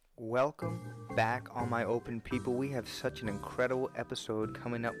Welcome back, all my open people. We have such an incredible episode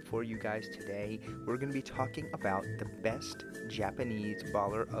coming up for you guys today. We're going to be talking about the best Japanese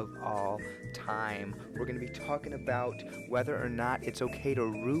baller of all time. We're going to be talking about whether or not it's okay to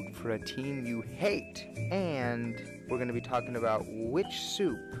root for a team you hate. And we're going to be talking about which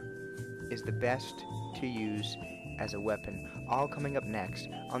soup is the best to use as a weapon. All coming up next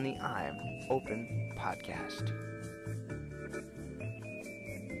on the I'm Open podcast.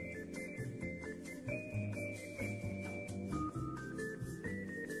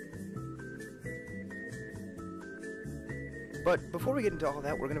 But before we get into all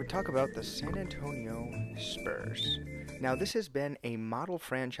that, we're going to talk about the San Antonio Spurs. Now, this has been a model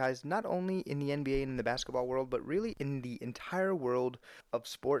franchise not only in the NBA and in the basketball world, but really in the entire world of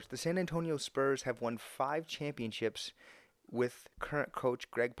sports. The San Antonio Spurs have won 5 championships with current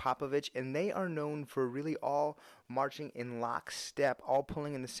coach Greg Popovich, and they are known for really all marching in lockstep, all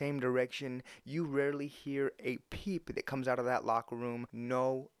pulling in the same direction. You rarely hear a peep that comes out of that locker room.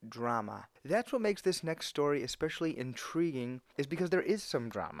 No drama. That's what makes this next story especially intriguing, is because there is some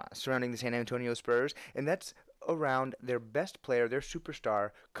drama surrounding the San Antonio Spurs, and that's around their best player, their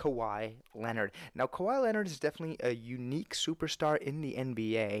superstar, Kawhi Leonard. Now, Kawhi Leonard is definitely a unique superstar in the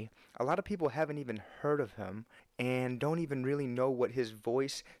NBA. A lot of people haven't even heard of him and don't even really know what his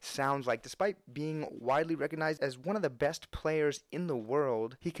voice sounds like. Despite being widely recognized as one of the best players in the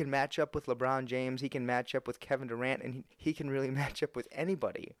world, he can match up with LeBron James, he can match up with Kevin Durant, and he can really match up with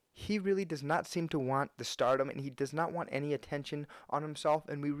anybody. He really does not seem to want the stardom, and he does not want any attention on himself,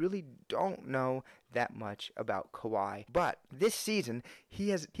 and we really don't know that much about Kawhi. But this season, he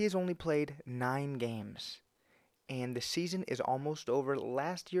has only played 9 games, and the season is almost over.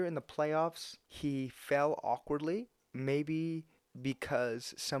 Last year in the playoffs, he fell awkwardly, maybe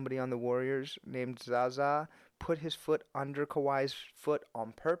because somebody on the Warriors named Zaza put his foot under Kawhi's foot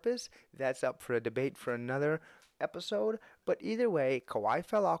on purpose. That's up for a debate for another episode, but either way, Kawhi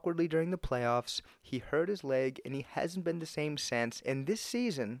fell awkwardly during the playoffs. He hurt his leg, and he hasn't been the same since. And this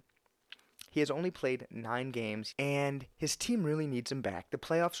season, he has only played 9 games, and his team really needs him back. The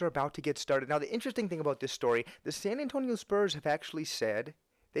playoffs are about to get started. Now, the interesting thing about this story, the San Antonio Spurs have actually said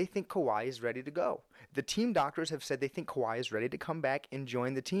they think Kawhi is ready to go. The team doctors have said they think Kawhi is ready to come back and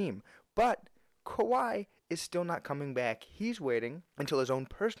join the team. But Kawhi is still not coming back. He's waiting until his own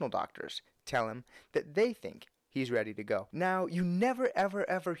personal doctors tell him that they think he's ready to go. Now, you never, ever,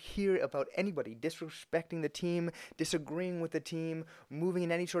 ever hear about anybody disrespecting the team, disagreeing with the team, moving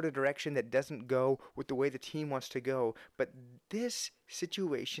in any sort of direction that doesn't go with the way the team wants to go. But this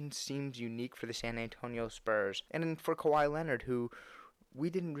situation seems unique for the San Antonio Spurs. And for Kawhi Leonard, who we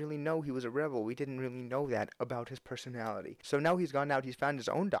didn't really know he was a rebel. We didn't really know that about his personality. So now he's gone out, he's found his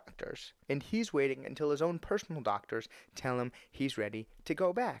own doctors, and he's waiting until his own personal doctors tell him he's ready to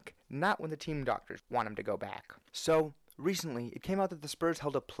go back. Not when the team doctors want him to go back. So recently, it came out that the Spurs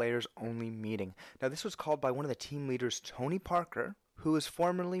held a players-only meeting. Now, this was called by one of the team leaders, Tony Parker, who was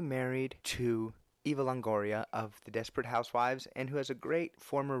formerly married to Eva Longoria of the Desperate Housewives, and who has a great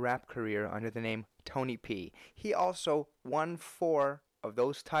former rap career under the name Tony P. He also won 4 of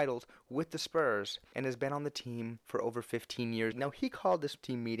those titles with the Spurs and has been on the team for over 15 years. Now, he called this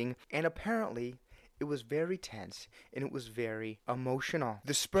team meeting, and apparently it was very tense and it was very emotional.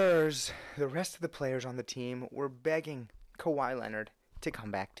 The Spurs, the rest of the players on the team, were begging Kawhi Leonard to come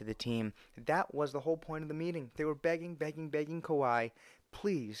back to the team. That was the whole point of the meeting. They were begging Kawhi,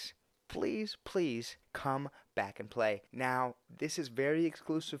 please come back and play. Now, this is very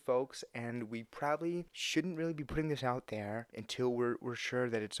exclusive, folks, and we probably shouldn't really be putting this out there until we're sure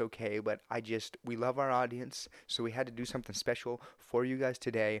that it's okay, but we love our audience, so we had to do something special for you guys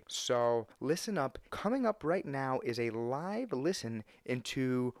today. So listen up. Coming up right now is a live listen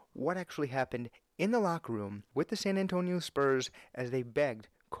into what actually happened in the locker room with the San Antonio Spurs as they begged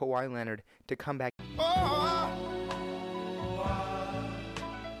Kawhi Leonard to come back.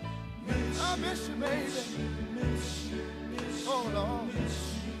 I miss you, baby. Oh, Lord.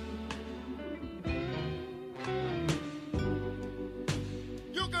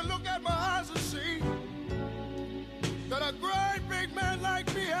 You can look at my eyes and see that a great big man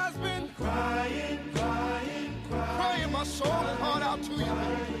like me has been crying my soul and heart out to you.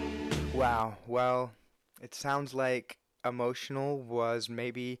 Wow, well, it sounds like emotional was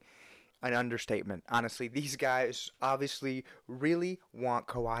maybe an understatement. Honestly, these guys obviously really want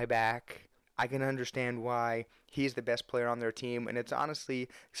Kawhi back. I can understand why he's the best player on their team, and it's honestly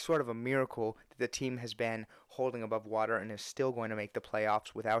sort of a miracle that the team has been holding above water and is still going to make the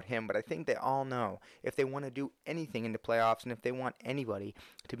playoffs without him. But I think they all know if they want to do anything in the playoffs and if they want anybody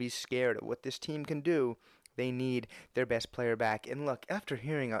to be scared of what this team can do, They need their best player back. And look, after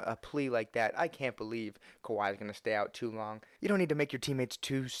hearing a plea like that, I can't believe Kawhi's going to stay out too long. You don't need to make your teammates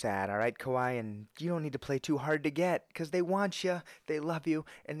too sad, all right, Kawhi? And you don't need to play too hard to get, because they want you, they love you,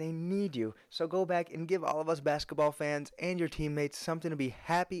 and they need you. So go back and give all of us basketball fans and your teammates something to be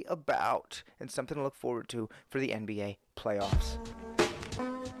happy about and something to look forward to for the NBA playoffs.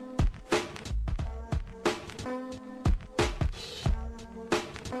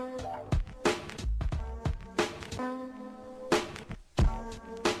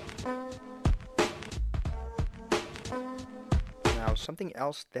 Now, something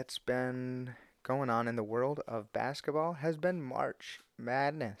else that's been going on in the world of basketball has been March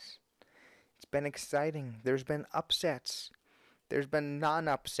Madness. It's been exciting. There's been upsets. There's been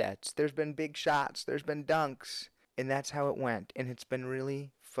non-upsets. There's been big shots. There's been dunks. And that's how it went. And it's been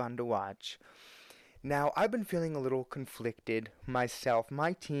really fun to watch. Now, I've been feeling a little conflicted myself.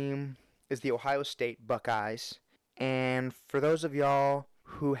 My team is the Ohio State Buckeyes. And for those of y'all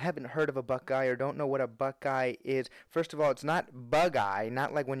who haven't heard of a Buckeye or don't know what a Buckeye is, first of all, it's not Bug-eye,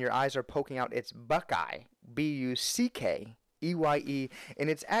 not like when your eyes are poking out. It's Buckeye, Buckaeye, and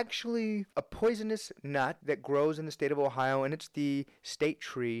it's actually a poisonous nut that grows in the state of Ohio, and it's the state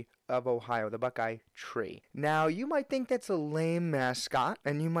tree of Ohio, the Buckeye tree. Now, you might think that's a lame mascot,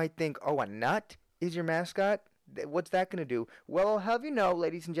 and you might think, oh, a nut is your mascot? What's that going to do? Well, I'll have you know,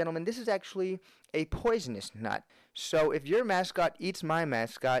 ladies and gentlemen, this is actually a poisonous nut. So if your mascot eats my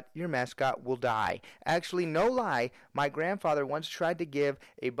mascot, your mascot will die. Actually, no lie, my grandfather once tried to give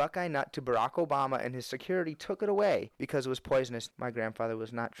a Buckeye nut to Barack Obama, and his security took it away because it was poisonous. My grandfather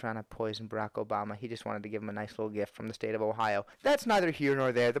was not trying to poison Barack Obama. He just wanted to give him a nice little gift from the state of Ohio. That's neither here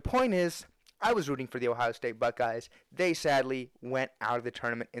nor there. The point is, I was rooting for the Ohio State Buckeyes. They sadly went out of the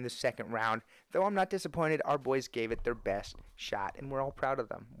tournament in the second round. Though I'm not disappointed, our boys gave it their best shot, and we're all proud of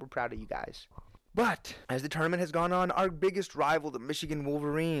them. We're proud of you guys. But as the tournament has gone on, our biggest rival, the Michigan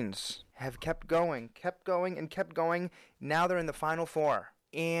Wolverines, have kept going. Now they're in the Final Four.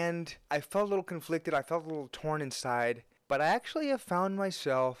 And I felt a little conflicted. I felt a little torn inside. But I actually have found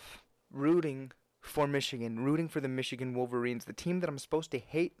myself rooting for Michigan, rooting for the Michigan Wolverines, the team that I'm supposed to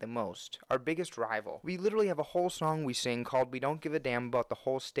hate the most, our biggest rival. We literally have a whole song we sing called We Don't Give a Damn About the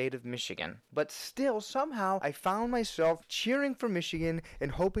Whole State of Michigan. But still, somehow, I found myself cheering for Michigan and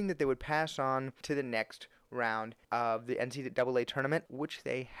hoping that they would pass on to the next round of the NCAA tournament, which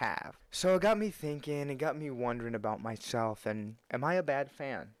they have. So it got me thinking, it got me wondering about myself, and am I a bad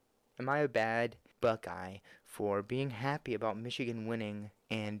fan? Am I a bad Buckeye for being happy about Michigan winning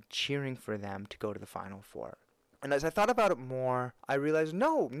and cheering for them to go to the Final Four? And as I thought about it more, I realized,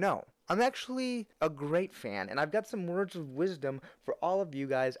 no. I'm actually a great fan, and I've got some words of wisdom for all of you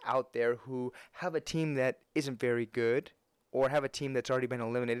guys out there who have a team that isn't very good, or have a team that's already been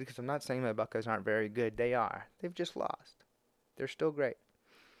eliminated, because I'm not saying my Buckeyes aren't very good. They are. They've just lost. They're still great.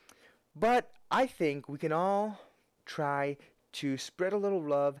 But I think we can all try to spread a little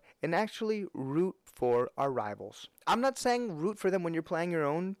love and actually root for our rivals. I'm not saying root for them when you're playing your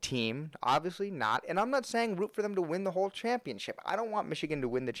own team, obviously not, and I'm not saying root for them to win the whole championship. I don't want Michigan to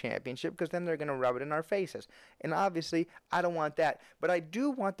win the championship because then they're going to rub it in our faces, and obviously I don't want that, but I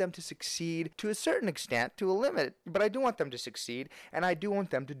do want them to succeed to a certain extent, to a limit, but I do want them to succeed, and I do want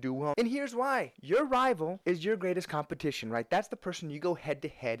them to do well. And here's why. Your rival is your greatest competition, right? That's the person you go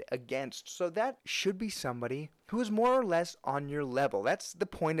head-to-head against, so that should be somebody who is more or less on your level. That's the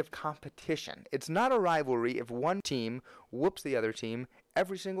point of competition. It's not a rivalry if one team whoops the other team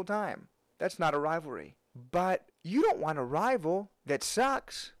every single time. That's not a rivalry. But you don't want a rival that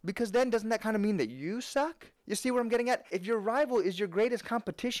sucks, because then doesn't that kind of mean that you suck? You see what I'm getting at? If your rival is your greatest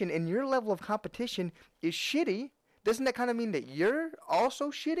competition and your level of competition is shitty, doesn't that kind of mean that you're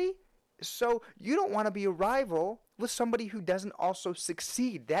also shitty? So you don't want to be a rival with somebody who doesn't also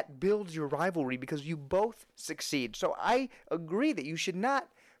succeed. That builds your rivalry because you both succeed. So I agree that you should not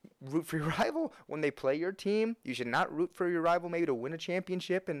root for your rival when they play your team. You should not root for your rival maybe to win a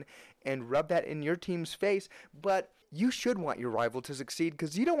championship and rub that in your team's face. But you should want your rival to succeed,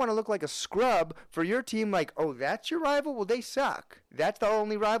 because you don't want to look like a scrub for your team, like, oh, that's your rival? Well, they suck. That's the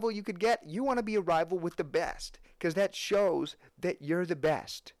only rival you could get? You want to be a rival with the best, because that shows that you're the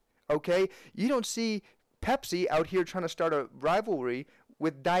best. Okay? You don't see Pepsi out here trying to start a rivalry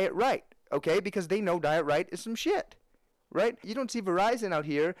with Diet Right, okay? Because they know Diet Right is some shit, right? You don't see Verizon out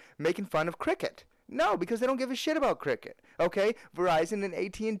here making fun of cricket. No, because they don't give a shit about cricket, okay? Verizon and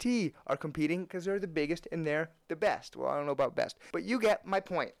AT&T are competing because they're the biggest and they're the best. Well, I don't know about best, but you get my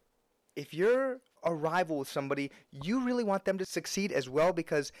point. If your a rival with somebody, you really want them to succeed as well,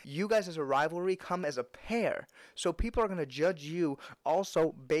 because you guys as a rivalry come as a pair. So people are going to judge you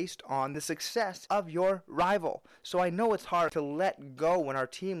also based on the success of your rival. So I know it's hard to let go when our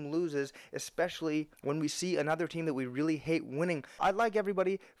team loses, especially when we see another team that we really hate winning. I'd like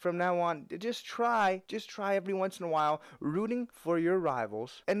everybody from now on to just try every once in a while rooting for your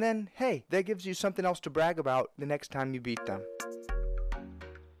rivals. And then, hey, that gives you something else to brag about the next time you beat them.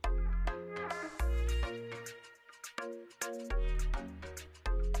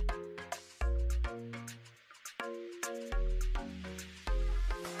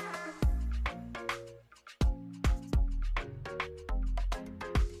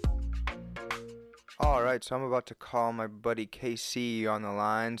 Alright, so I'm about to call my buddy KC on the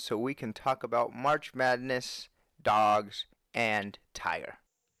line so we can talk about March Madness, dogs, and Tiger.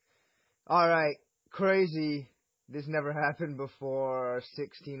 Alright, crazy. This never happened before.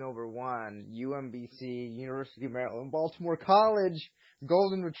 16-1. UMBC, University of Maryland, Baltimore College,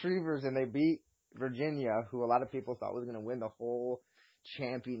 Golden Retrievers, and they beat Virginia, who a lot of people thought was going to win the whole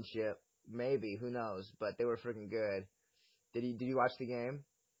championship. Maybe, who knows, but they were freaking good. Did you watch the game?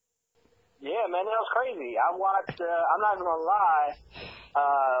 Yeah, man, that was crazy. I watched, I'm not even going to lie,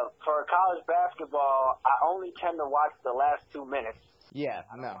 for college basketball, I only tend to watch the last 2 minutes. Yeah,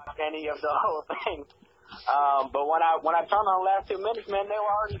 I don't watch any of the whole thing. But when I turned on the last 2 minutes, man, they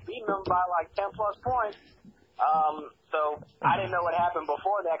were already beating them by like 10 plus points. So I didn't know what happened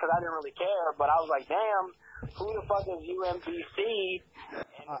before that because I didn't really care. But I was like, damn, who the fuck is UMBC?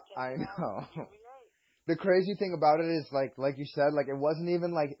 I know. The crazy thing about it is, like you said, like, it wasn't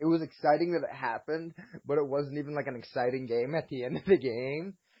even, like, it was exciting that it happened, but it wasn't even, like, an exciting game at the end of the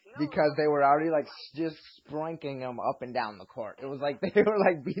game, because they were already, like, just sprinkling them up and down the court. It was like, they were,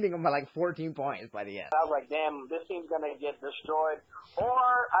 like, beating them by, like, 14 points by the end. I was like, damn, this team's gonna get destroyed.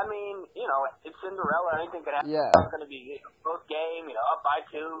 Or, I mean, you know, it's Cinderella, anything could happen. Yeah. It's gonna be close game, you know, up by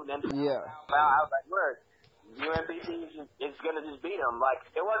 2, then yeah. I was like, word. UMBC is going to just beat them. Like,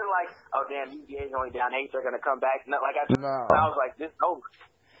 it wasn't like, oh, damn, UVA's only down 8, they're going to come back. No, like, I was like, this is over.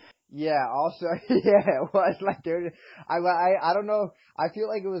 Yeah, also, yeah, it was like, I don't know, I feel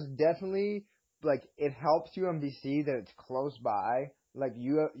like it was definitely, like, it helps UMBC that it's close by. Like,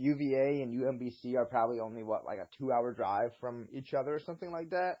 UVA and UMBC are probably only, like a 2-hour drive from each other or something like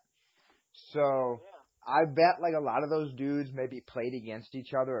that. So, yeah. I bet, like, a lot of those dudes maybe played against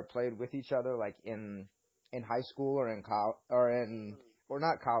each other or played with each other, like, in high school or or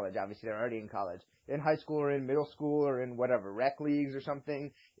not college, obviously they're already in college, in high school or in middle school or in whatever, rec leagues or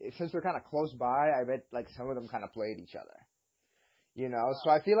something. Since they're kind of close by, I bet, like, some of them kind of played each other, you know? So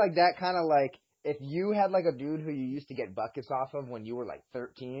I feel like that kind of, like, if you had, like, a dude who you used to get buckets off of when you were, like,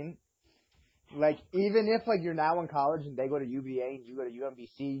 13, like, even if, like, you're now in college and they go to UVA and you go to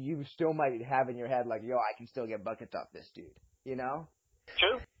UMBC, you still might have in your head, like, yo, I can still get buckets off this dude, you know?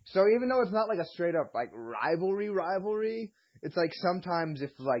 True. So even though it's not like a straight up like rivalry, it's like sometimes if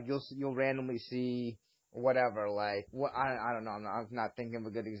like you'll randomly see whatever, like what I don't know, I'm not thinking of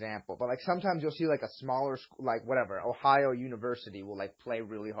a good example, but like sometimes you'll see like a smaller school, like whatever, Ohio University will like play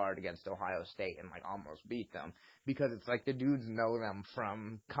really hard against Ohio State and like almost beat them because it's like the dudes know them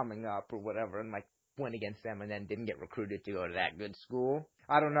from coming up or whatever and like went against them and then didn't get recruited to go to that good school.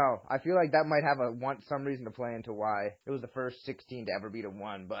 I don't know. I feel like that might have some reason to play into why it was the first 16 to ever beat a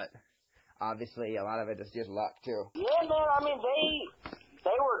 1, but obviously a lot of it is just luck too. Yeah, man. I mean,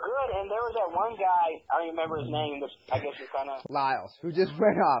 they were good, and there was that one guy, I don't even remember his name, but I guess you kind of... Lyles, who just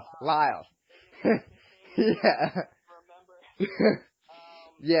went off. Lyles. Yeah. Remember?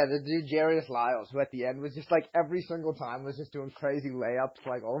 Yeah, the dude Jarius Lyles, who at the end was just like every single time was just doing crazy layups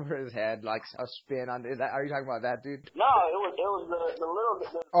like over his head, like a spin on. Are you talking about that dude? No, it was the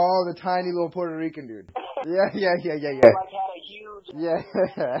little. Oh, the tiny little Puerto Rican dude. Yeah. Like had a huge.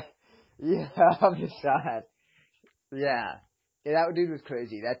 Yeah. Yeah, I'm just sad. Yeah. That dude was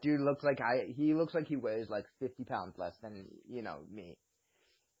crazy. That dude looks like he looks like he weighs like 50 pounds less than, me.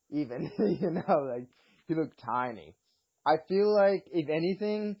 Even, like, he looked tiny. I feel like, if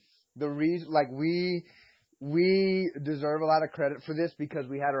anything, the reason, like, we deserve a lot of credit for this because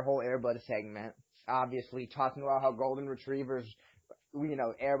we had our whole Air Bud segment, obviously, talking about how Golden Retrievers,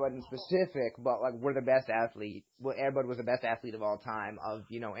 Air Bud in specific, but, like, we're the best athlete. Well, Air Bud was the best athlete of all time of,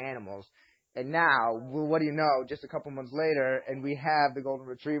 animals. And now, what do you know, just a couple months later, and we have the Golden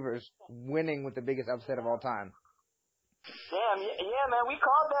Retrievers winning with the biggest upset of all time. Damn, yeah, man, we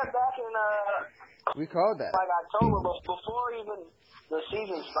called that back in, we called that. like October, before even the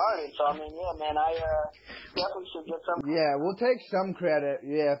season started. So, I mean, yeah, man, I definitely should get some credit. Yeah, we'll take some credit.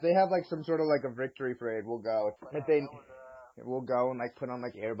 Yeah, if they have, like, some sort of, like, a victory parade, we'll go. We'll go and, like, put on,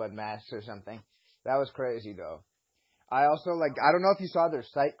 like, Air Bud masks or something. That was crazy, though. I also, like, I don't know if you saw their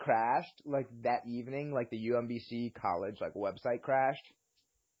site crashed, like, that evening, like, the UMBC college, like, website crashed.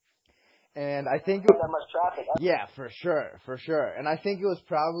 And I think Not that much traffic. yeah, for sure. And I think it was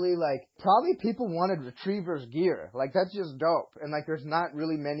probably people wanted Retrievers gear. Like, that's just dope. And like, there's not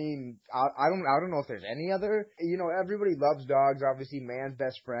really many. I don't know if there's any other. You know, everybody loves dogs. Obviously, man's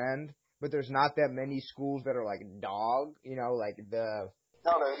best friend. But there's not that many schools that are like dog. You know, like the.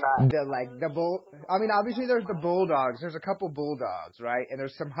 No, there's not. The bull. I mean, obviously, there's the bulldogs. There's a couple bulldogs, right? And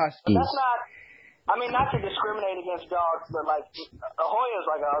there's some huskies. That's not. I mean, not to discriminate against dogs, but like a Hoya's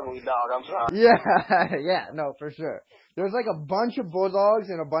like an ugly dog. I'm sorry. Yeah, no, for sure. There's like a bunch of bulldogs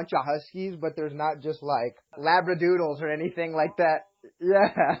and a bunch of huskies, but there's not just like labradoodles or anything like that.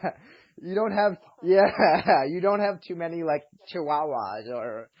 Yeah, you don't have too many like chihuahuas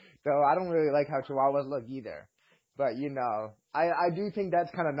though I don't really like how chihuahuas look either. But, you know, I do think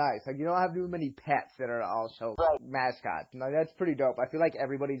that's kind of nice. Like, you don't have too many pets that are also mascots. No, that's pretty dope. I feel like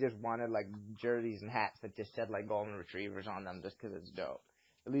everybody just wanted, like, jerseys and hats that just said, like, golden retrievers on them just because it's dope.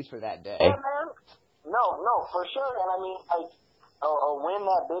 At least for that day. Yeah, man. No, for sure. And I mean, like, a win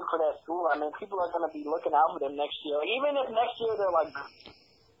that big for that school, I mean, people are going to be looking out for them next year. Even if next year they're, like,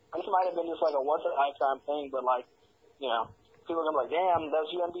 this might have been just, like, a once-in-a-lifetime thing, but, like, you know, people are going to be like, damn, those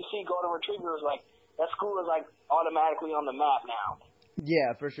UMBC golden retrievers, like, that school is, like, automatically on the map now.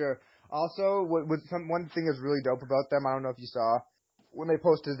 Yeah, for sure. Also, one thing that's really dope about them, I don't know if you saw when they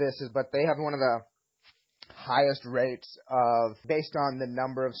posted this, but they have one of the highest rates of, based on the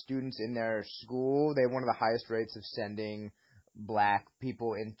number of students in their school, they have one of the highest rates of sending black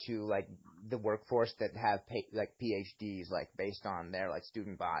people into, like, the workforce that have, like, PhDs, like, based on their, like,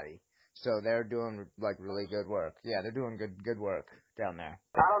 student body. So they're doing, like, really good work. Yeah, they're doing good work down there.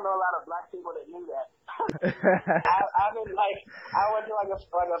 I don't know a lot of black people that knew that. I went to like a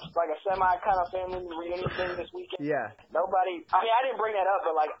semi kind of family reunion thing this weekend. Yeah. Nobody. I mean, I didn't bring that up,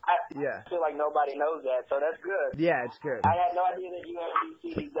 but like I feel like nobody knows that, so that's good. Yeah, it's good. I had no idea that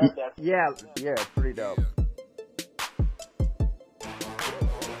UMBC does that. Yeah, it's pretty dope.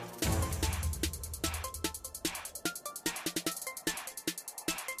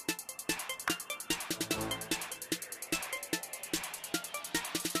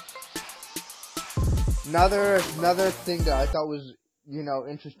 Another thing that I thought was, you know,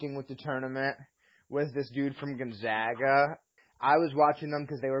 interesting with the tournament was this dude from Gonzaga. I was watching them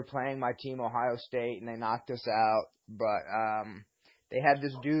because they were playing my team, Ohio State, and they knocked us out. But they had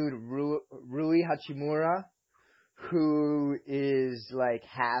this dude, Rui Hachimura, who is like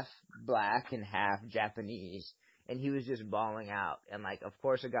half black and half Japanese. And he was just bawling out. And, like, of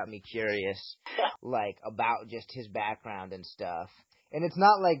course it got me curious, like, about just his background and stuff. And it's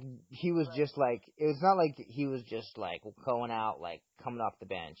not like he was just going out, like, coming off the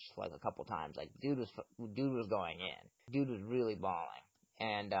bench, like, a couple times. Like, dude was going in. Dude was really balling.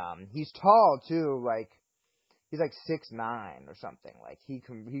 And, he's tall, too. Like, he's like 6'9" or something. Like, he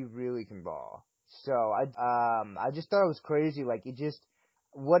really can ball. So, I just thought it was crazy. Like, it just,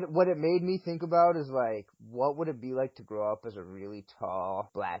 what it made me think about is, like, what would it be like to grow up as a really tall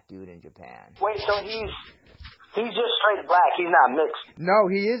black dude in Japan? Wait, so he's just straight black. He's not mixed. No,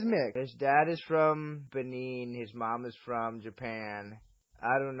 he is mixed. His dad is from Benin. His mom is from Japan.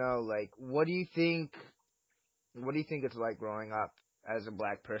 I don't know. Like, what do you think it's like growing up as a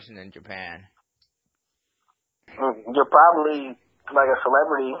black person in Japan? You're probably like a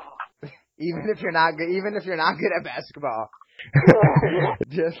celebrity. even if you're not good at basketball.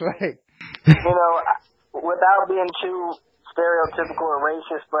 Just like, you know, without being too stereotypical or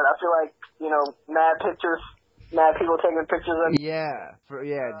racist, but I feel like, you know, mad people taking pictures of me. Yeah,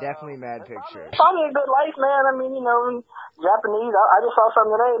 definitely mad pictures. Probably a good life, man. I mean, you know, Japanese, I just saw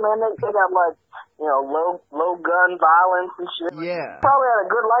something today, man. They got, like, you know, low gun violence and shit. Yeah. Probably had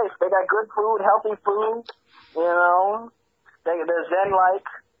a good life. They got good food, healthy food, you know. They're Zen-like.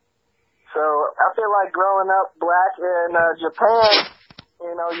 So I feel like growing up black in Japan,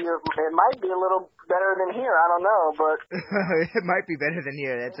 you know, it might be a little better than here. I don't know, but it might be better than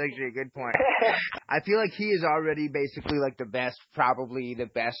here. That's actually a good point. I feel like he is already basically like probably the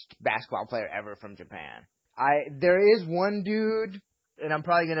best basketball player ever from Japan. There is one dude, and I'm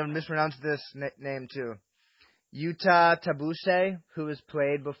probably gonna mispronounce this name too, Yuta Tabuse, who has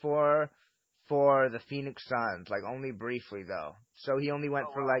played before for the Phoenix Suns, like only briefly though. So he only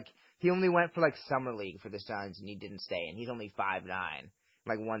went for like summer league for the Suns, and he didn't stay. And he's only 5'9",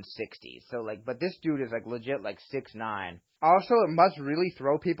 like 160. So like, but this dude is like legit like 6'9". Also, it must really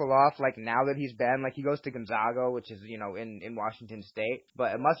throw people off. Like now that he's been like he goes to Gonzaga, which is in Washington State.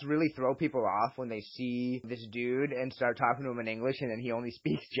 But it must really throw people off when they see this dude and start talking to him in English, and then he only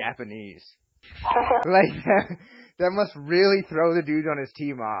speaks Japanese. Like, that must really throw the dude on his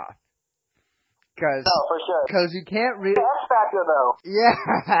team off. No, for sure. Because you can't really... X factor, though.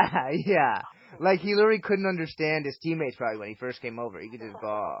 Yeah, yeah. Like, he literally couldn't understand his teammates probably when he first came over. He could just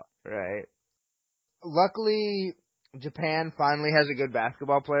ball, right? Luckily, Japan finally has a good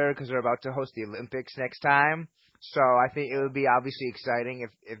basketball player because they're about to host the Olympics next time. So I think it would be obviously exciting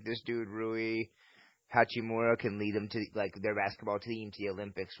if this dude, Rui Hachimura, can lead them to, like, their basketball team to the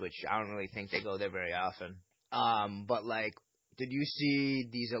Olympics, which I don't really think they go there very often. But, like, did you see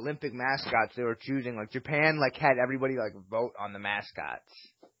these Olympic mascots they were choosing? Like, Japan, like, had everybody, like, vote on the mascots.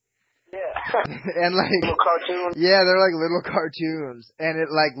 Yeah. And, like, little cartoons. Yeah, they're like little cartoons. And it,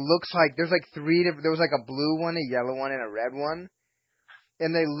 like, looks like there's, like, three different, there was, like, a blue one, a yellow one, and a red one.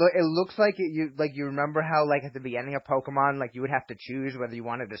 And it looks like you remember how, like, at the beginning of Pokemon, like, you would have to choose whether you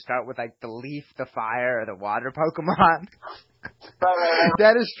wanted to start with, like, the leaf, the fire, or the water Pokemon. Right.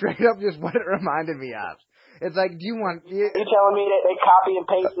 That is straight up just what it reminded me of. It's like, do you want... You telling me that they copy and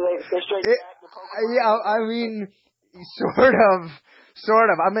paste they straight back the Pokemon? Yeah, I mean, sort of.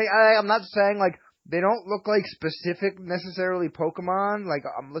 I mean, I'm not saying, like, they don't look like specific necessarily Pokemon. Like,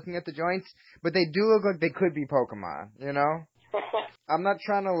 I'm looking at the joints, but they do look like they could be Pokemon, you know? I'm not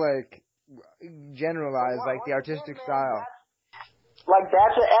trying to, like, generalize, like, the artistic style. Like,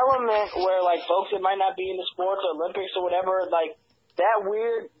 that's an element where, like, folks that might not be in the sports or Olympics or whatever, like, that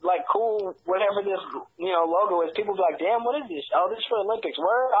weird, like, cool, whatever this, logo is, people be like, damn, what is this? Oh, this is for the Olympics.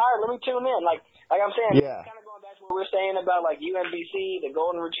 Where? All right, let me tune in. Like I'm saying, Yeah. Kind of going back to what we're saying about, like, UMBC, the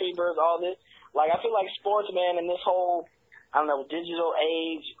Golden Retrievers, all this. Like, I feel like sports, man, in this whole, I don't know, digital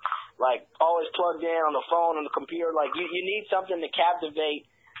age, like, always plugged in on the phone, on the computer, like, you need something to captivate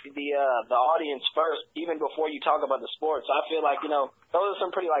the audience first, even before you talk about the sports. So I feel like, those are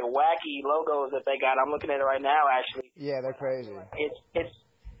some pretty, like, wacky logos that they got. I'm looking at it right now, actually. Yeah, they're crazy. It's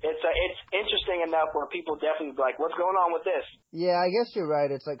interesting enough where people definitely be like, what's going on with this? Yeah, I guess you're right.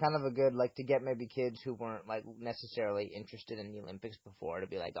 It's, like, kind of a good, like, to get maybe kids who weren't, like, necessarily interested in the Olympics before to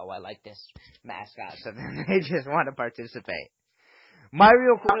be like, oh, I like this mascot, so then they just want to participate. I'm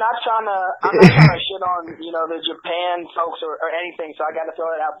not trying to shit on, the Japan folks or anything, so I got to throw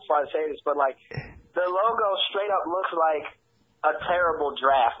it out before I say this, but, like, the logo straight up looks like a terrible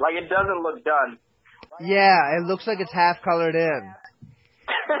draft. Like, it doesn't look done. Yeah, it looks like it's half colored in.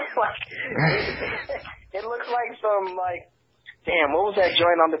 Like, it looks like some, like, damn, what was that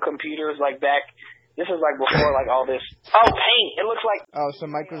joint on the computers, like, back, this is, like, before, like, all this, Paint, it looks like. Oh,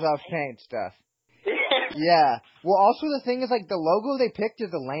 some Microsoft Paint stuff. Yeah. Well, also the thing is, like, the logo they picked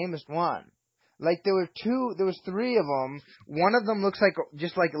is the lamest one. Like, there was three of them. One of them looks like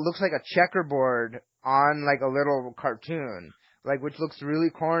it looks like a checkerboard on, like, a little cartoon, like, which looks really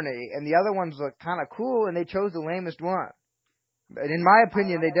corny. And the other ones look kind of cool, and they chose the lamest one. And in my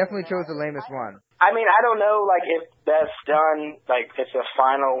opinion, they definitely chose the lamest one. I mean, I don't know, like, if that's done, like, it's a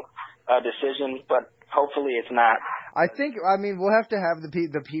final decision, but hopefully it's not. I mean, we'll have to have the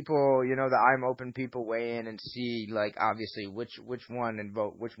people, the I'm Open people weigh in and see, like, obviously which one and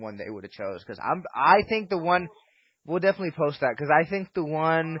vote which one they would have chose. Because I think the one, we'll definitely post that, because I think the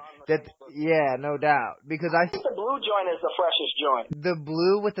one that, yeah, no doubt. Because I think the blue joint is the freshest joint. The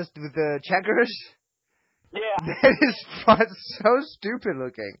blue with the checkers? Yeah. That is so stupid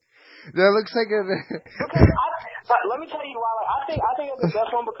looking. That looks like a... But let me tell you why. Like, I think it's the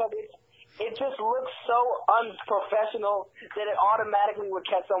best one because it just looks so unprofessional that it automatically would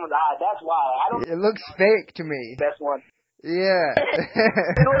catch someone's eye. That's why. It looks fake to me. Best one. Yeah.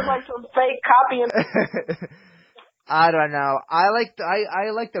 It looks like some fake copy. I don't know. I like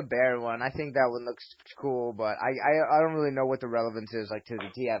the bear one. I think that one looks cool, but I don't really know what the relevance is, like, to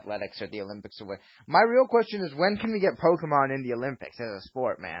the athletics or the Olympics or what. My real question is, when can we get Pokemon in the Olympics as a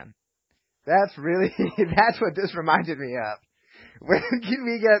sport, man? That's what this reminded me of. When can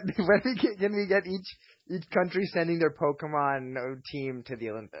we get each country sending their Pokemon team to the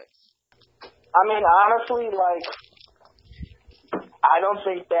Olympics? I mean, honestly, like, I don't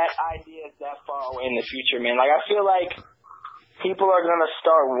think that idea is that far away in the future, man. Like, I feel like people are gonna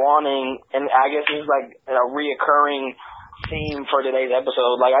start wanting, and I guess this is like a reoccurring theme for today's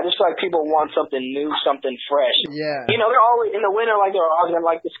episode. Like, I just feel like people want something new, something fresh. Yeah. They're always in the winter, like, they're always gonna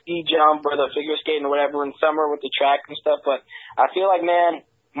like the ski jump or the figure skating or whatever. In summer with the track and stuff. But I feel like, man,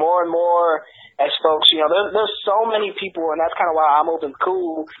 more and more as folks, there's so many people, and that's kind of why I'm Open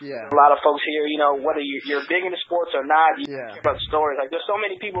Cool. Yeah. A lot of folks here, whether you're big into sports or not, you care about stories. Like, there's so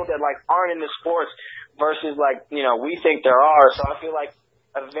many people that, like, aren't into sports versus, like, we think there are. So I feel like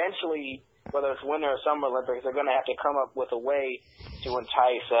eventually whether it's Winter or Summer Olympics, they're going to have to come up with a way to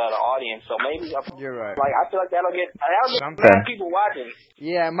entice the audience. So maybe you're right. Like I feel like that'll get Something. mad people watching.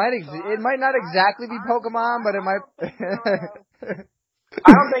 Yeah, it might not exactly be Pokemon, but it might.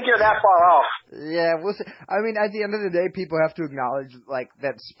 I don't think you're that far off. Yeah, we'll see. I mean, at the end of the day, people have to acknowledge like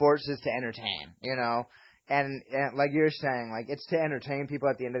that sports is to entertain, you know. And like you're saying, like it's to entertain people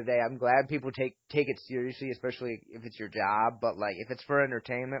at the end of the day. I'm glad people take it seriously, especially if it's your job. But like if it's for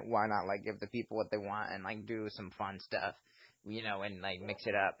entertainment, why not like give the people what they want and like do some fun stuff, you know, and like mix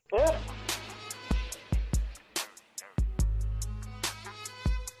it up. Yeah.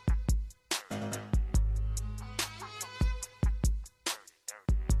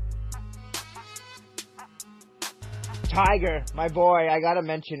 Tiger, my boy, I gotta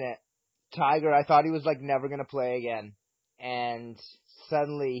mention it. Tiger, I thought he was like never gonna play again, and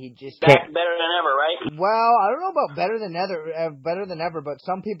suddenly he just back better than ever, right? Well, I don't know about better than ever, but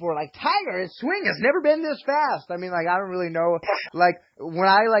some people were like, Tiger, his swing has never been this fast. I mean, like I don't really know. Like when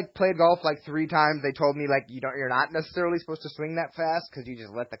I like played golf like 3 times, they told me like you're not necessarily supposed to swing that fast because you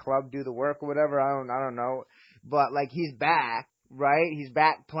just let the club do the work or whatever. I don't know, but like he's back. Right? He's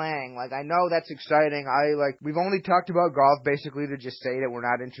back playing. Like, I know that's exciting. We've only talked about golf basically to just say that we're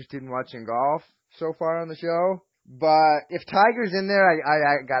not interested in watching golf so far on the show. But if Tiger's in there,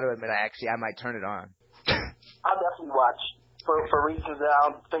 I gotta admit, I might turn it on. I'll definitely watch for reasons that I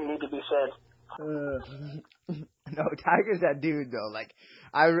don't think need to be said. No, Tiger's that dude though. Like,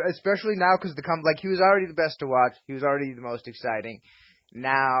 especially now because he was already the best to watch. He was already the most exciting.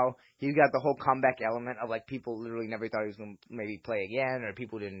 Now he's got the whole comeback element of like people literally never thought he was going to maybe play again, or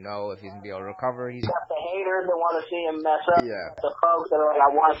people didn't know if he's going to be able to recover. He's got the haters that want to see him mess up. Yeah. The folks that are like,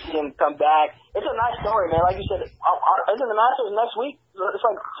 I want to see him come back. It's a nice story, man. Like you said, isn't the Masters next week? It's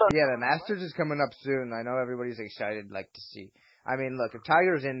like yeah, the Masters is coming up soon. I know everybody's excited like to see. I mean, look, if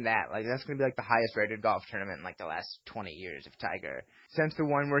Tiger's in that, like, that's going to be, like, the highest-rated golf tournament in, like, the last 20 years if Tiger. Since the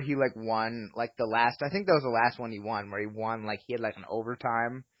one where he, like, won, like, I think that was the last one he won, where he won, like, he had, like, an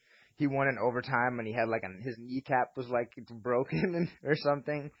overtime. He won an overtime, and he had, like, his kneecap was, like, broken or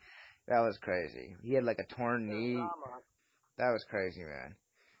something. That was crazy. He had, like, a torn knee. That was crazy, man.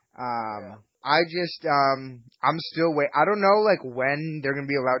 I'm still I don't know, like, when they're going to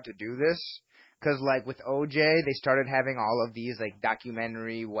be allowed to do this. Because, like, with OJ, they started having all of these, like,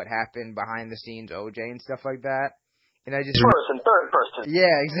 documentary, what happened behind the scenes OJ and stuff like that. And I just... Third person.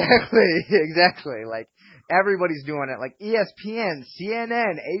 Yeah, exactly. Like, everybody's doing it. Like, ESPN,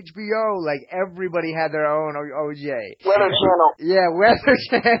 CNN, HBO, like, everybody had their own OJ. Weather Channel. Yeah, Weather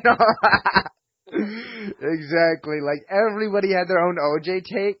Channel. Exactly. Like, everybody had their own OJ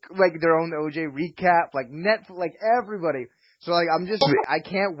take, like, their own OJ recap, like, Netflix, like, everybody. So, like, I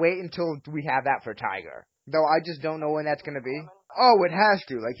can't wait until we have that for Tiger. Though I just don't know when that's going to be. Oh, it has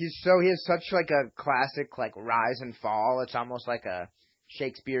to. Like, he has such, like, a classic, like, rise and fall. It's almost like a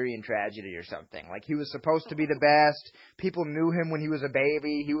Shakespearean tragedy or something. Like, he was supposed to be the best. People knew him when he was a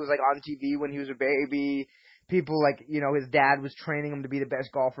baby. He was, like, on TV when he was a baby. People, like, you know, his dad was training him to be the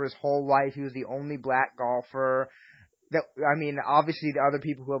best golfer his whole life. He was the only black golfer. I mean, obviously the other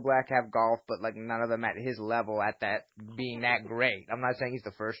people who are black have golf, but like none of them at his level at that being that great. I'm not saying he's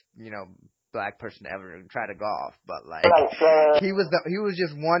the first, you know, black person to ever try to golf, but like he was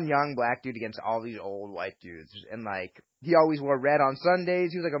just one young black dude against all these old white dudes, and like he always wore red on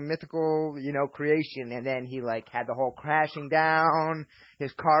Sundays. He was like a mythical, you know, creation, and then he like had the whole crashing down,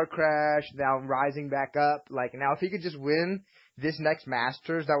 his car crashed, now rising back up. Like now, if he could just win this next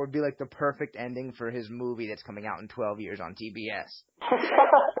Masters, that would be like the perfect ending for his movie that's coming out in 12 years on TBS.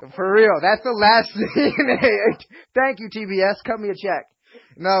 For real, that's the last scene. Thank you, TBS. Cut me a check.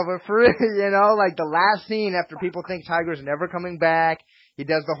 No, but for real, you know, like the last scene after people think Tiger's never coming back, he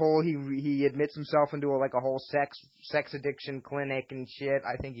does the whole, he admits himself into a whole sex addiction clinic and shit.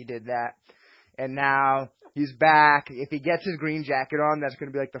 I think he did that. And now he's back. If he gets his green jacket on, that's going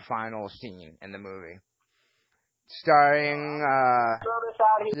to be like the final scene in the movie. Starring, throw this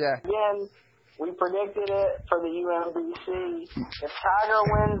out here yeah. again. We predicted it for the UMBC. If Tiger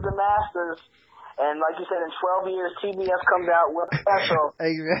wins the Masters, and like you said, in 12 years, TBS comes out with a special.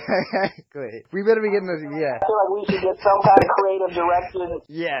 Exactly. We better be getting this, yeah. I feel like we should get some kind of creative direction.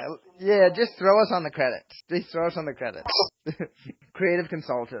 Yeah, just throw us on the credits. Just throw us on the credits. Creative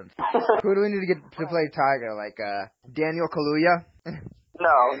consultant. Who do we need to get to play Tiger? Like, Daniel Kaluuya?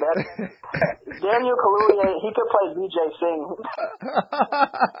 No, Daniel Kaluuya, he could play Vijay Singh.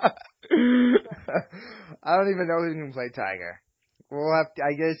 I don't even know who can play Tiger. We'll have to,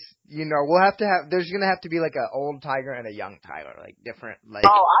 I guess, you know, there's going to have to be like an old Tiger and a young Tiger, like different, like.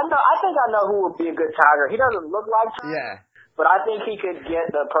 Oh, I think I know who would be a good Tiger. He doesn't look like Tiger. Yeah. but I think he could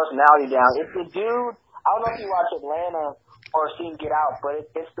get the personality down. It's the dude. I don't know if you watch Atlanta or seen Get Out, but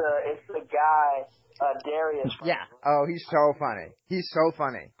it's the guy Darius. Yeah. Oh, he's so funny. He's so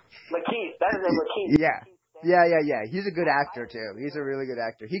funny. Lakeith. That is Lakeith. Yeah. Yeah. He's a good actor too. He's a really good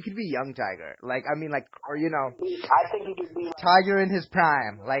actor. He could be young Tiger. Or I think he could be Tiger in his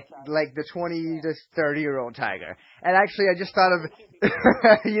prime, like the 20 to 30-year-old Tiger. And actually, I just thought of,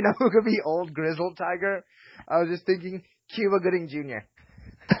 who could be old grizzled Tiger? I was just thinking Cuba Gooding Jr.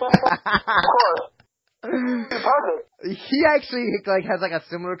 Of course. Perfect. He actually has a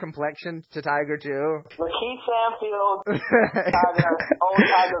similar complexion to Tiger too. Lakeith Stanfield, Tiger, old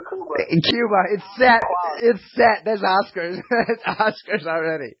Tiger Cuba. Cuba, it's set. It's set. There's Oscars. It's Oscars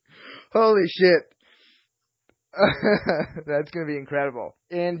already. Holy shit. That's gonna be incredible.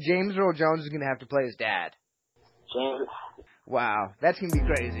 And James Earl Jones is gonna have to play his dad. James. Wow, that's gonna be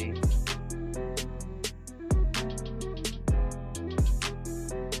crazy.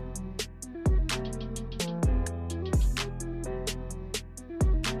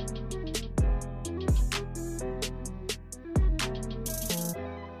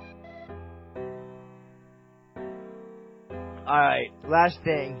 Alright, last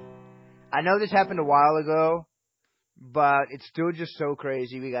thing. I know this happened a while ago, but it's still just so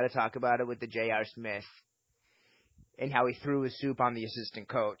crazy. We gotta talk about it with the J.R. Smith and how he threw his soup on the assistant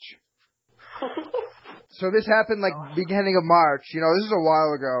coach. So this happened beginning of March. This is a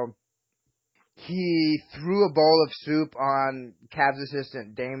while ago. He threw a bowl of soup on Cavs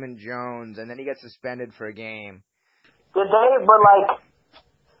assistant Damon Jones, and then he got suspended for a game. But I've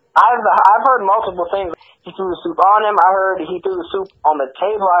heard multiple things. He threw the soup on him. I heard he threw the soup on the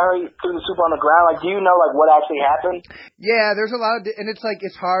table. I heard he threw the soup on the ground. Do you know what actually happened? Yeah, there's a lot of, and it's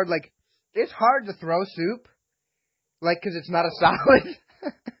hard. It's hard to throw soup, because it's not a solid.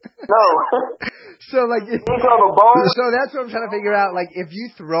 No. So you throw the bowl. So that's what I'm trying to figure out. If you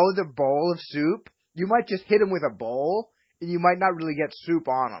throw the bowl of soup, you might just hit him with a bowl. And you might not really get soup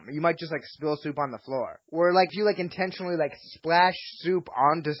on them. You might just spill soup on the floor. Or if you intentionally splash soup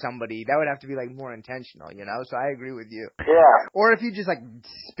onto somebody, that would have to be more intentional, So I agree with you. Yeah. Or if you just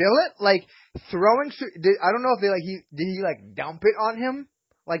spill it, throwing soup. I don't know if did he dump it on him?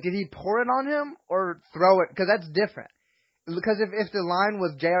 Did he pour it on him or throw it? Because that's different. Because if the line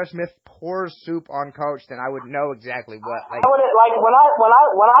was J.R. Smith pours soup on coach, then I would know exactly what. I wouldn't,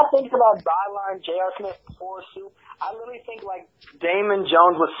 when I think about byline J.R. Smith pours soup, I literally think Damon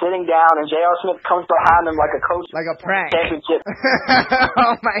Jones was sitting down and J.R. Smith comes behind him like a coach, like a prank championship.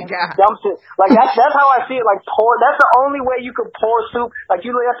 Oh my god! Dumps it that's how I see it. Pour. That's the only way you could pour soup. You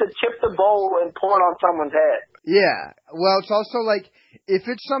really have to tip the bowl and pour it on someone's head. Yeah. Well, it's also if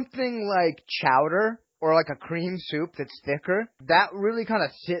it's something like chowder. Or a cream soup that's thicker, that really kind of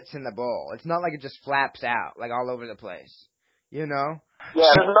sits in the bowl. It's not it just flaps out, all over the place. Yeah,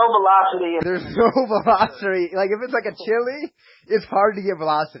 there's no velocity. There's no velocity. If it's a chili, it's hard to get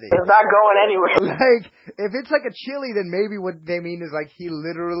velocity. It's not going anywhere. If it's a chili, then maybe what they mean is he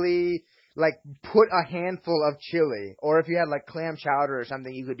literally put a handful of chili. Or if you had clam chowder or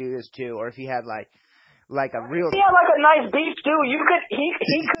something, you could do this too. Or if you had a real... Yeah, a nice beef stew. He could...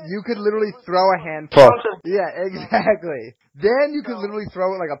 You could literally throw a handful. Yeah, exactly. Then you could literally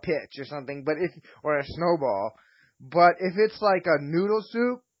throw it like a pitch or something, or a snowball. But if it's a noodle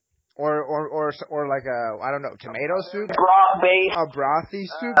soup, or I don't know, tomato soup? Broth-based. A brothy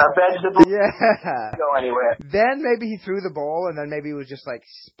soup? A vegetable. Yeah. Go anywhere. Then maybe he threw the bowl, and then maybe it was just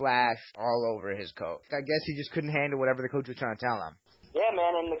splashed all over his coat. I guess he just couldn't handle whatever the coach was trying to tell him. Yeah,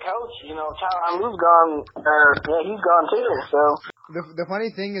 man, and the coach, Tyronn Lue's gone, he's gone too, so. The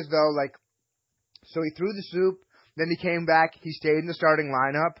funny thing is, though, so he threw the soup, then he came back, he stayed in the starting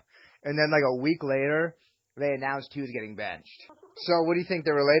lineup, and then, a week later, they announced he was getting benched. So, what do you think,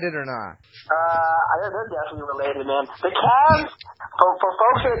 they're related or not? They're definitely related, man. The Cavs, for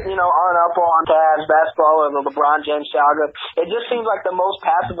folks that, aren't up on Cavs basketball or the LeBron James saga, it just seems like the most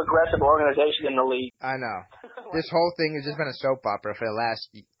passive-aggressive organization in the league. I know. This whole thing has just been a soap opera for the last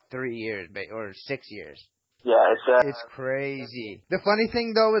 3 years, or 6 years. Yeah, it's crazy. The funny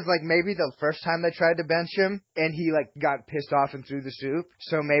thing, though, is, maybe the first time they tried to bench him, and he, got pissed off and threw the soup,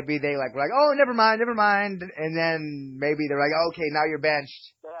 so maybe they, were oh, never mind, and then maybe they're okay, now you're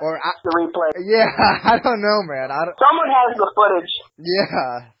benched. Or the replay. Yeah, I don't know, man. Someone has the footage.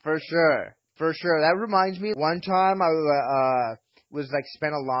 Yeah, for sure. For sure. That reminds me, one time I was,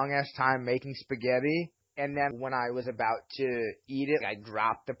 spent a long-ass time making spaghetti, and then when I was about to eat it, I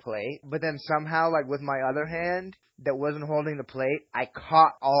dropped the plate. But then somehow, with my other hand that wasn't holding the plate, I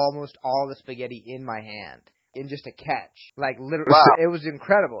caught almost all the spaghetti in my hand. in just a catch. Like literally, Wow. it was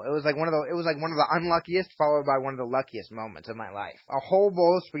incredible. It was like one of the unluckiest followed by one of the luckiest moments of my life. A whole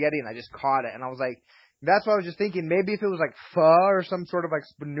bowl of spaghetti and I just caught it and I was like, that's why I was just thinking maybe if it was like pho or some sort of like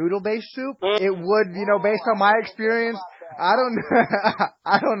noodle-based soup, it would, based on my experience, I don't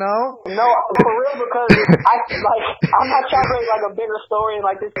know. No, for real, because I'm not trying to make like a bigger story and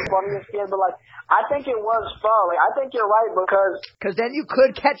like this is funny and scared, but like I think it was fun. Like I think you're right because then you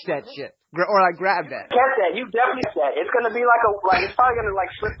could catch that shit or like grab that. Catch that, you definitely catch that. It's gonna be it's probably gonna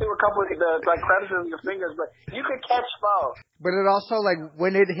like slip through a couple of the crevices of your fingers, but you could catch pho. But it also like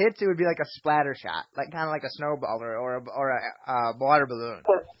when it hits, it would be like a splatter shot, like kind of like a snowball or a water balloon.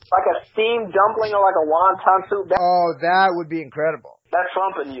 Like a steamed dumpling or like a wonton soup. Oh, that would be incredible. That's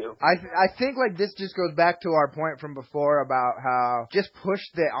trumping you. I think like this just goes back to our point from before about how just push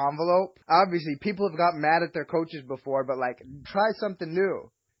the envelope. Obviously, people have gotten mad at their coaches before, but like try something new.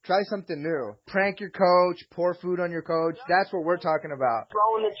 Try something new. Prank your coach, pour food on your coach. That's what we're talking about.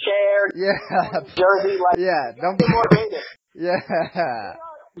 Throw in the chair. Yeah. Jersey, like yeah. Don't be more creative. Yeah.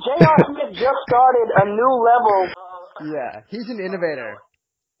 J.R. Smith just started a new level. Yeah. He's an innovator.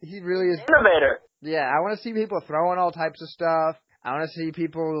 He really is. Innovator. Yeah. I want to see people throwing all types of stuff. I want to see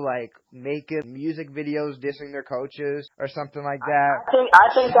people like making music videos dissing their coaches or something like that. I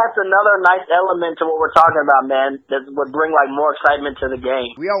think that's another nice element to what we're talking about, man. That would bring like more excitement to the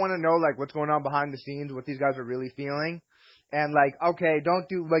game. We all want to know like what's going on behind the scenes, what these guys are really feeling, and like okay, don't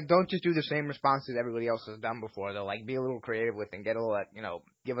just do the same response that everybody else has done before. They'll like be a little creative with and get a little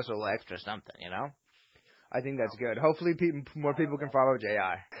give us a little extra something, I think that's good. Hopefully, more people can follow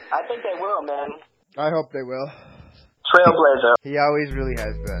JR. I think they will, man. I hope they will. Trailblazer. He always really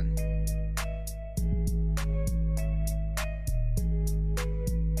has been.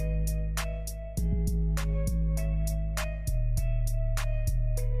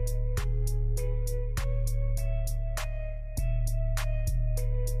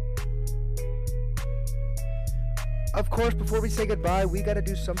 Of course, before we say goodbye, we gotta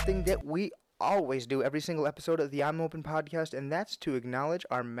do something that we always do every single episode of the I'm Open podcast, and that's to acknowledge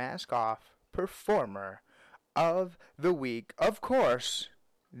our mask-off performer of the week. Of course,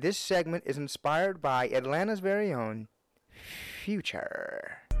 this segment is inspired by Atlanta's very own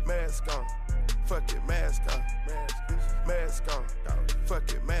Future. Mask on, fuck it, mask on, mask on,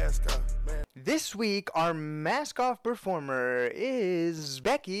 fuck it, mask on. This week, our mask-off performer is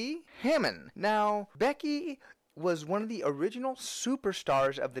Becky Hammon. Now, Becky was one of the original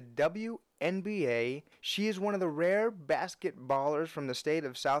superstars of the WNBA. She is one of the rare basketballers from the state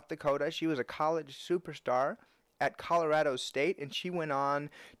of South Dakota. She was a college superstar at Colorado State, and she went on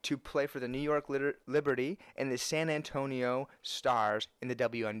to play for the New York Liberty and the San Antonio Stars in the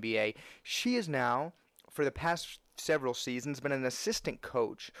WNBA. She is now, for the past several seasons, been an assistant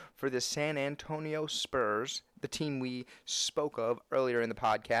coach for the San Antonio Spurs, the team we spoke of earlier in the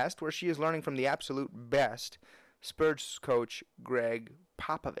podcast, where she is learning from the absolute best Spurs coach Greg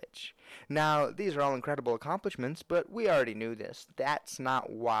Popovich. Now, these are all incredible accomplishments, but we already knew this. That's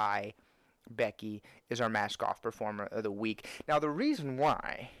not why Becky is our mask-off performer of the week. Now, the reason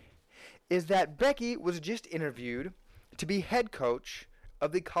why is that Becky was just interviewed to be head coach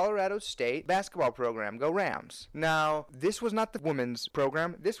of the Colorado State basketball program. Go Rams. Now, this was not the women's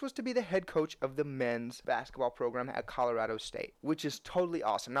program. This was to be the head coach of the men's basketball program at Colorado State, which is totally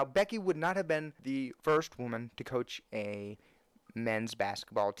awesome. Now, Becky would not have been the first woman to coach a men's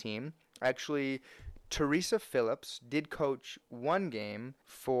basketball team. Actually, Teresa Phillips did coach one game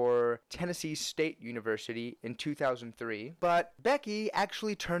for Tennessee State University in 2003, but Becky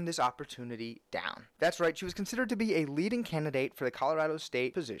actually turned this opportunity down. That's right, she was considered to be a leading candidate for the Colorado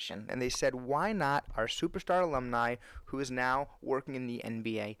State position, and they said, why not our superstar alumni who is now working in the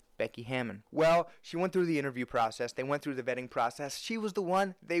NBA, Becky Hammon? Well, she went through the interview process. They went through the vetting process. She was the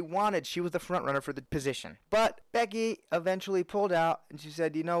one they wanted. She was the front runner for the position. But Becky eventually pulled out, and she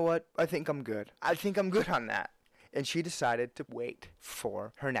said, you know what? I think I'm good. I think I'm good on that. And she decided to wait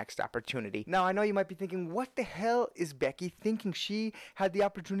for her next opportunity. Now, I know you might be thinking, what the hell is Becky thinking? She had the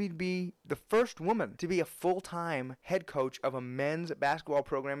opportunity to be the first woman to be a full-time head coach of a men's basketball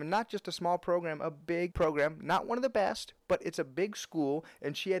program, and not just a small program, a big program, not one of the best, but it's a big school,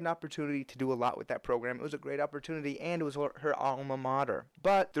 and she had an opportunity to do a lot with that program. It was a great opportunity, and it was her alma mater.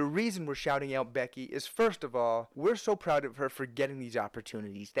 But the reason we're shouting out Becky is, first of all, we're so proud of her for getting these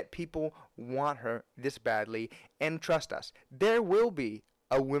opportunities, that people want her this badly. And trust us, there will be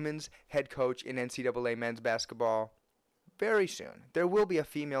a women's head coach in NCAA men's basketball very soon. There will be a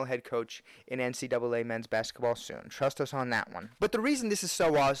female head coach in NCAA men's basketball soon. Trust us on that one. But the reason this is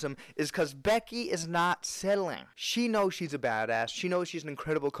so awesome is because Becky is not settling. She knows she's a badass. She knows she's an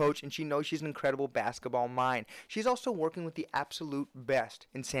incredible coach, and she knows she's an incredible basketball mind. She's also working with the absolute best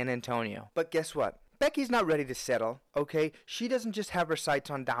in San Antonio. But guess what? Becky's not ready to settle, okay? She doesn't just have her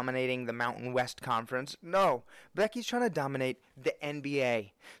sights on dominating the Mountain West Conference. No, Becky's trying to dominate the NBA.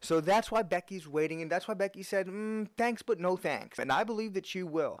 So that's why Becky's waiting, and that's why Becky said, thanks but no thanks. And I believe that she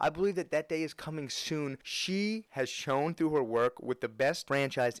will. I believe that that day is coming soon. She has shown through her work with the best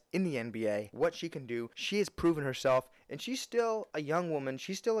franchise in the NBA what she can do. She has proven herself, and she's still a young woman.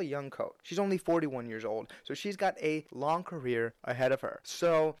 She's still a young coach. She's only 41 years old, so she's got a long career ahead of her.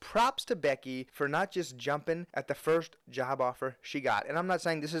 So props to Becky for not just jumping at the first job offer she got. And I'm not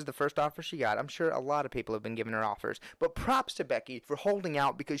saying this is the first offer she got. I'm sure a lot of people have been giving her offers. But props to Becky for holding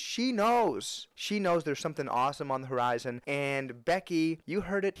out, because she knows there's something awesome on the horizon. And Becky, you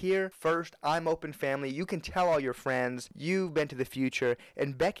heard it here first. I'm Open Family. You can tell all your friends. You've been to the future.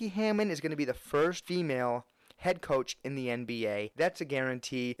 And Becky Hammon is going to be the first female head coach in the NBA. That's a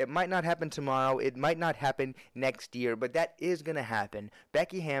guarantee. It might not happen tomorrow. It might not happen next year, but that is going to happen.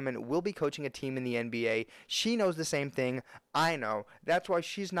 Becky Hammon will be coaching a team in the NBA. She knows the same thing I know. That's why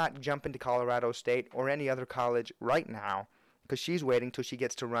she's not jumping to Colorado State or any other college right now, because she's waiting till she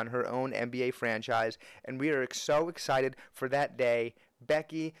gets to run her own NBA franchise, and we are so excited for that day.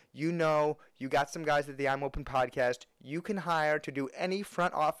 Becky, you know you got some guys at the I'm Open podcast you can hire to do any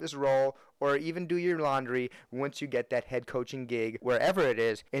front office role or even do your laundry once you get that head coaching gig, wherever it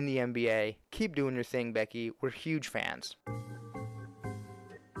is in the NBA. Keep doing your thing, Becky. We're huge fans.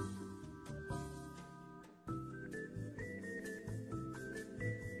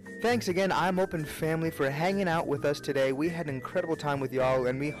 Thanks again, I'm Open Family, for hanging out with us today. We had an incredible time with y'all,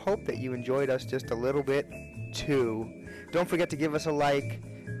 and we hope that you enjoyed us just a little bit, too. Don't forget to give us a like,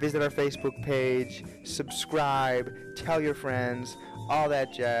 visit our Facebook page, subscribe, tell your friends, all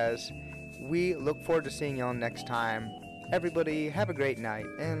that jazz. We look forward to seeing y'all next time. Everybody, have a great night,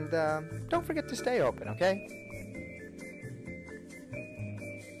 and don't forget to stay open, okay?